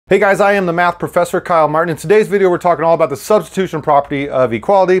Hey guys, I am the math professor Kyle Martin. In today's video, we're talking all about the substitution property of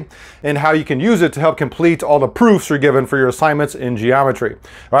equality and how you can use it to help complete all the proofs you're given for your assignments in geometry.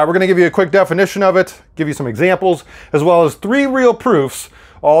 All right, we're gonna give you a quick definition of it, give you some examples, as well as 3 real proofs,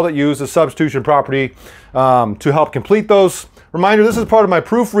 all that use the substitution property to help complete those. Reminder, this is part of my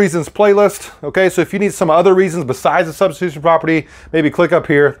proof reasons playlist. Okay, so if you need some other reasons besides the substitution property, maybe click up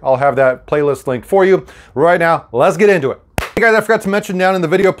here. I'll have that playlist link for you. Right now, let's get into it. Hey guys, I forgot to mention down in the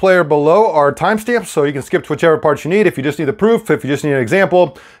video player below are timestamps, so you can skip to whichever parts you need. If you just need the proof, if you just need an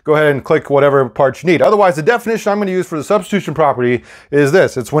example, go ahead and click whatever parts you need. Otherwise, the definition I'm going to use for the substitution property is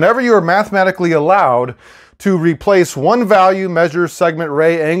this. It's whenever you are mathematically allowed to replace one value, measure, segment,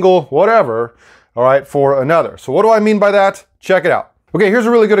 ray, angle, whatever, all right, for another. So what do I mean by that? Check it out. Okay, here's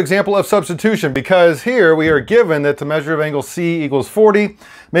a really good example of substitution, because here we are given that the measure of angle C equals 40.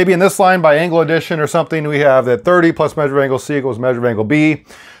 Maybe in this line by angle addition or something, we have that 30 plus measure of angle C equals measure of angle B.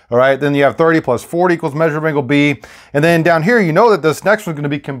 All right, then you have 30 plus 40 equals measure of angle B. And then down here, you know that this next one's going to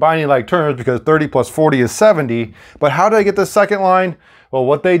be combining like terms because 30 plus 40 is 70. But how did I get the second line? Well,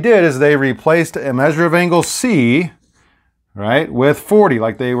 what they did is they replaced a measure of angle C, right, with 40,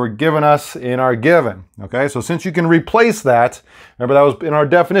 like they were given us in our given. Okay, so since you can replace that, remember that was in our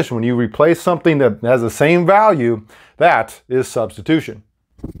definition, when you replace something that has the same value, that is substitution.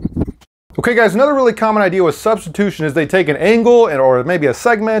 Okay guys, another really common idea with substitution is they take an angle or maybe a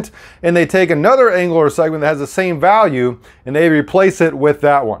segment, and they take another angle or segment that has the same value and they replace it with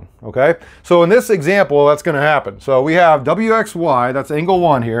that one. Okay, so in this example, that's going to happen. So we have WXY, that's angle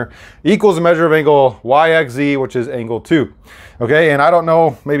 1 here, equals the measure of angle YXZ, which is angle 2. Okay, and I don't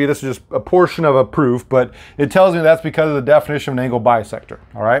know, maybe this is just a portion of a proof, but it tells me that's because of the definition of an angle bisector.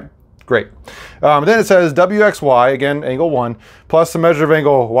 All right. Great. Then it says WXY, again, angle 1, plus the measure of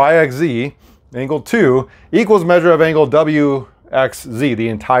angle YXZ, angle 2, equals measure of angle WXZ, the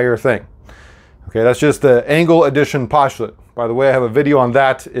entire thing. Okay, that's just the angle addition postulate. By the way, I have a video on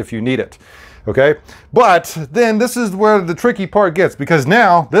that if you need it. Okay, but then this is where the tricky part gets, because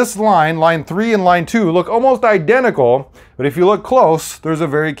now this line, line 3 and line 2, look almost identical, but if you look close, there's a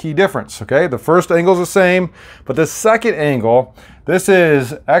very key difference. Okay, the first angle is the same, but the second angle, this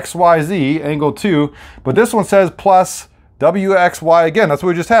is XYZ, angle 2, but this one says plus WXY again. That's what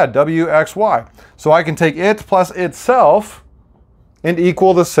we just had, WXY. So I can take it plus itself and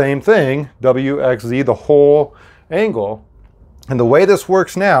equal the same thing, WXZ, the whole angle. And the way this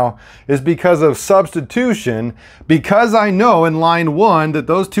works now is because of substitution, because I know in line 1 that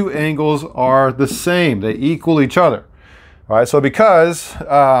those two angles are the same, they equal each other. All right, so because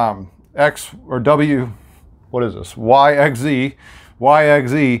X or W, what is this, YXZ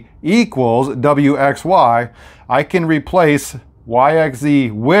equals WXY, I can replace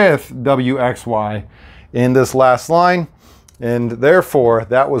YXZ with WXY in this last line, and therefore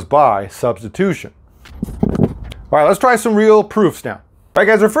that was by substitution. All right, let's try some real proofs now. All right,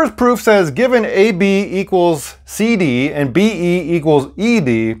 guys, our first proof says given AB equals CD and BE equals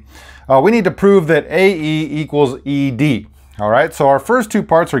ED, we need to prove that AE equals ED. All right, so our first two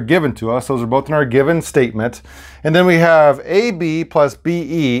parts are given to us. Those are both in our given statement. And then we have AB plus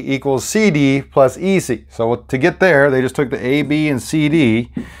BE equals CD plus EC. So to get there, they just took the AB and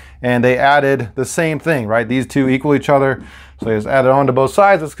CD and they added the same thing, right? These two equal each other. So they just added on to both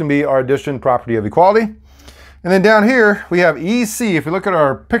sides. This can be our addition property of equality. And then down here, we have EC. If you look at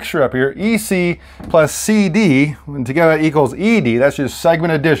our picture up here, EC plus CD, and together that equals ED. That's just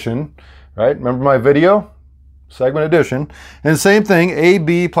segment addition, right? Remember my video? Segment addition. And same thing,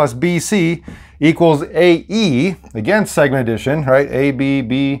 AB plus BC equals AE. Again, segment addition, right? AB,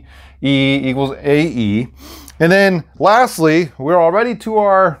 BE equals AE. And then lastly, we're already to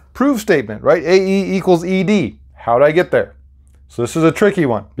our proof statement, right? AE equals ED. How did I get there? So this is a tricky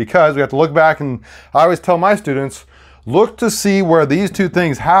one, because we have to look back, and I always tell my students, look to see where these two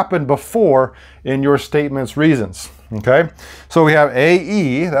things happened before in your statement's reasons, okay? So we have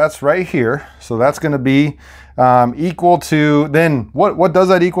AE, that's right here. So that's gonna be equal to, then what does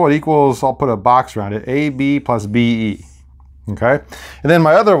that equal? It equals, I'll put a box around it, AB plus BE, okay? And then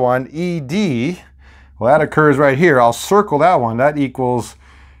my other one, ED, well, that occurs right here. I'll circle that one. That equals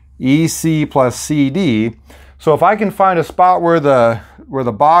EC plus CD. So if I can find a spot where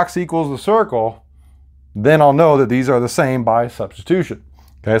the box equals the circle, then I'll know that these are the same by substitution.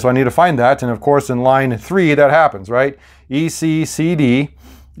 Okay, so I need to find that, and of course in line 3 that happens, right? EC, CD,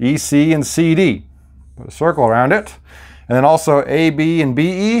 EC and CD. Put a circle around it. And then also AB and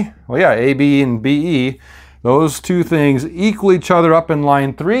BE. Well, yeah, AB and BE, those two things equal each other up in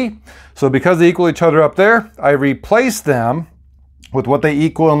line 3. So because they equal each other up there, I replace them with what they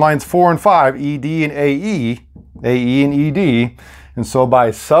equal in lines 4 and 5, ED and AE and ED, And so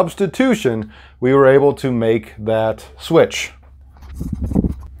by substitution, we were able to make that switch.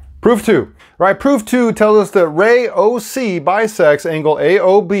 Proof 2. Right, proof 2 tells us that ray OC bisects angle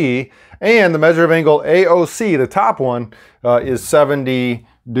AOB, and the measure of angle AOC, the top one, is 70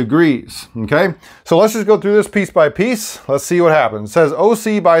 degrees. Okay, so let's just go through this piece by piece. Let's see what happens. It says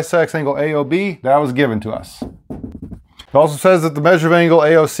OC bisects angle AOB. That was given to us. It also says that the measure of angle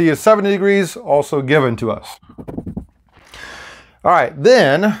AOC is 70 degrees, also given to us. All right,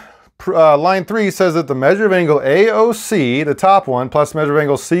 then line 3 says that the measure of angle AOC, the top one, plus the measure of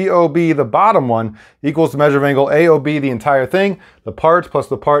angle COB, the bottom one, equals the measure of angle AOB, the entire thing. The part plus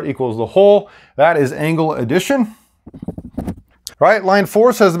the part equals the whole. That is angle addition. Right, line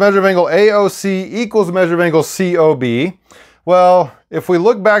 4 says the measure of angle AOC equals the measure of angle COB. Well, if we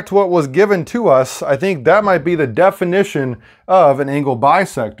look back to what was given to us, I think that might be the definition of an angle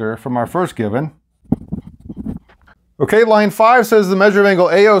bisector from our first given. Okay, line 5 says the measure of angle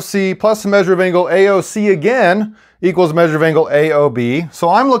AOC plus the measure of angle AOC again equals the measure of angle AOB. So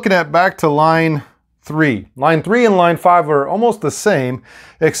I'm looking at back to line 3. Line 3 and line 5 are almost the same,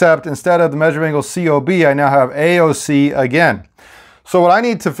 except instead of the measure of angle COB, I now have AOC again. So what I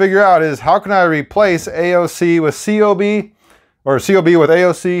need to figure out is how can I replace AOC with COB, or COB with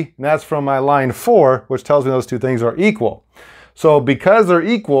AOC, and that's from my line 4, which tells me those two things are equal. So because they're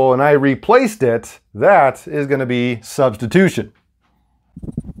equal and I replaced it, that is going to be substitution.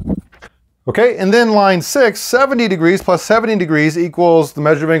 Okay, and then line 6, 70 degrees plus 70 degrees equals the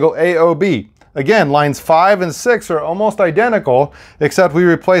measure of angle AOB. Again, lines 5 and 6 are almost identical, except we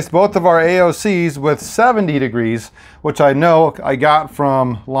replaced both of our AOCs with 70 degrees, which I know I got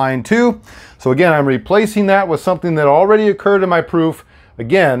from line 2. So again, I'm replacing that with something that already occurred in my proof.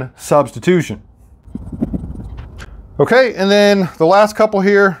 Again, substitution. Okay, and then the last couple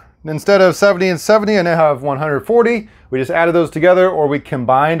here, instead of 70 and 70, I now have 140. We just added those together, or we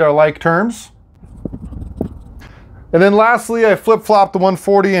combined our like terms. And then lastly, I flip-flopped the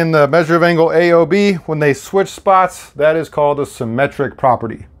 140 and the measure of angle AOB. When they switch spots, that is called a symmetric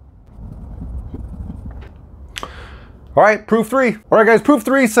property. All right, proof 3. All right, guys, proof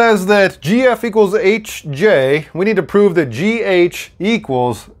 3 says that GF equals HJ. We need to prove that GH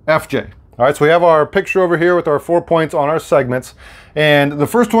equals FJ. All right, so we have our picture over here with our 4 points on our segments, and the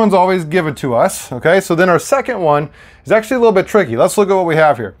first one's always given to us, okay? So then our second one is actually a little bit tricky. Let's look at what we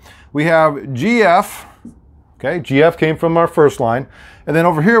have here. We have GF, okay? GF came from our first line, and then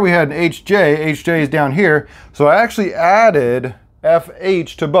over here we had an HJ. HJ is down here, so I actually added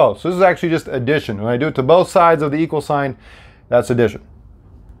FH to both. So this is actually just addition. When I do it to both sides of the equal sign, that's addition.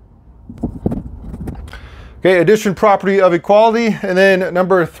 Okay, addition property of equality. And then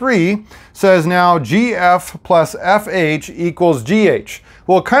number 3 says now GF plus FH equals GH.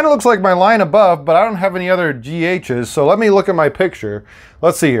 Well, it kind of looks like my line above, but I don't have any other GHs. So let me look at my picture.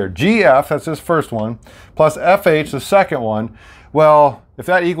 Let's see here. GF, that's this first one, plus FH, the second one. Well, if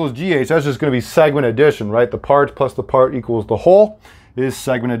that equals GH, that's just going to be segment addition, right? The part plus the part equals the whole is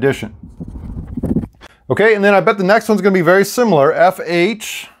segment addition. Okay, and then I bet the next one's going to be very similar.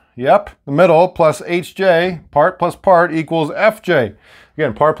 FH. Yep, the middle plus HJ, part plus part equals FJ.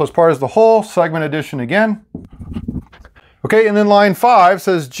 Again, part plus part is the whole, segment addition again. Okay, and then line 5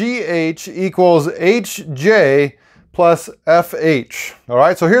 says GH equals HJ plus FH. All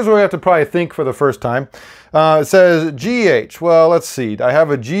right, so here's where we have to probably think for the first time. It says GH. Well, let's see. I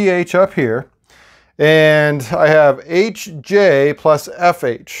have a GH up here, and I have HJ plus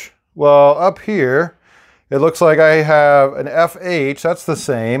FH. Well, up here, it looks like I have an FH, that's the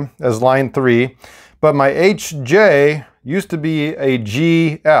same as line 3, but my HJ used to be a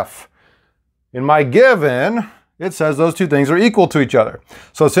GF. In my given, it says those two things are equal to each other.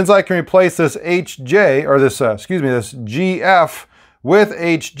 So since I can replace this HJ, or this, this GF with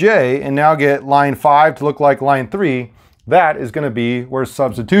HJ, and now get line 5 to look like line 3, that is going to be where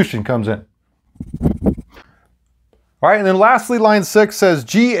substitution comes in. All right, and then lastly, line 6 says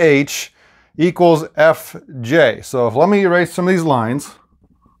GH equals FJ. So let me erase some of these lines.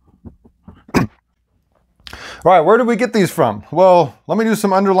 All right, where did we get these from? Well, let me do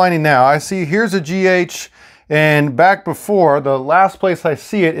some underlining now. I see here's a GH, and back before, the last place I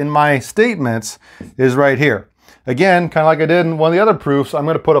see it in my statements is right here. Again, kind of like I did in one of the other proofs, I'm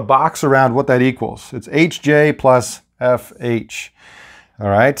going to put a box around what that equals. It's HJ plus FH. All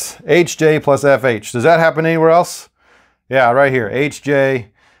right, HJ plus FH. Does that happen anywhere else? Yeah, right here, HJ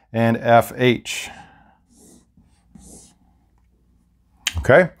and FH.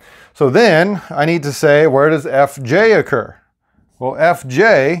 Okay, so then I need to say, where does FJ occur? Well,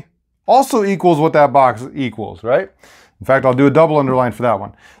 FJ also equals what that box equals, right? In fact, I'll do a double underline for that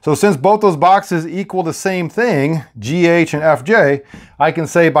one. So since both those boxes equal the same thing, GH and FJ, I can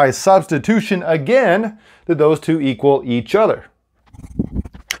say by substitution again that those two equal each other.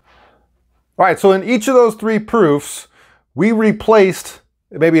 All right, so in each of those three proofs, we replaced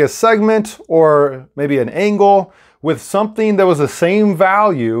maybe a segment or maybe an angle with something that was the same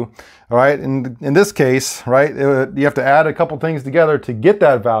value. All right, in this case, right, you have to add a couple things together to get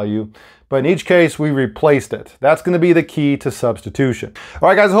that value. But in each case, we replaced it. That's going to be the key to substitution. All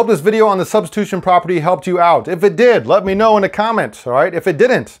right, guys, I hope this video on the substitution property helped you out. If it did, let me know in a comment. All right, if it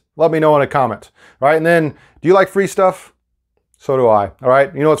didn't, let me know in a comment. All right, and then, do you like free stuff? So do I. All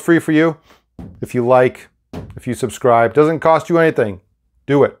right, you know what's free for you? If you like, if you subscribe, doesn't cost you anything.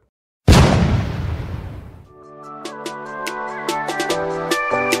 Do it.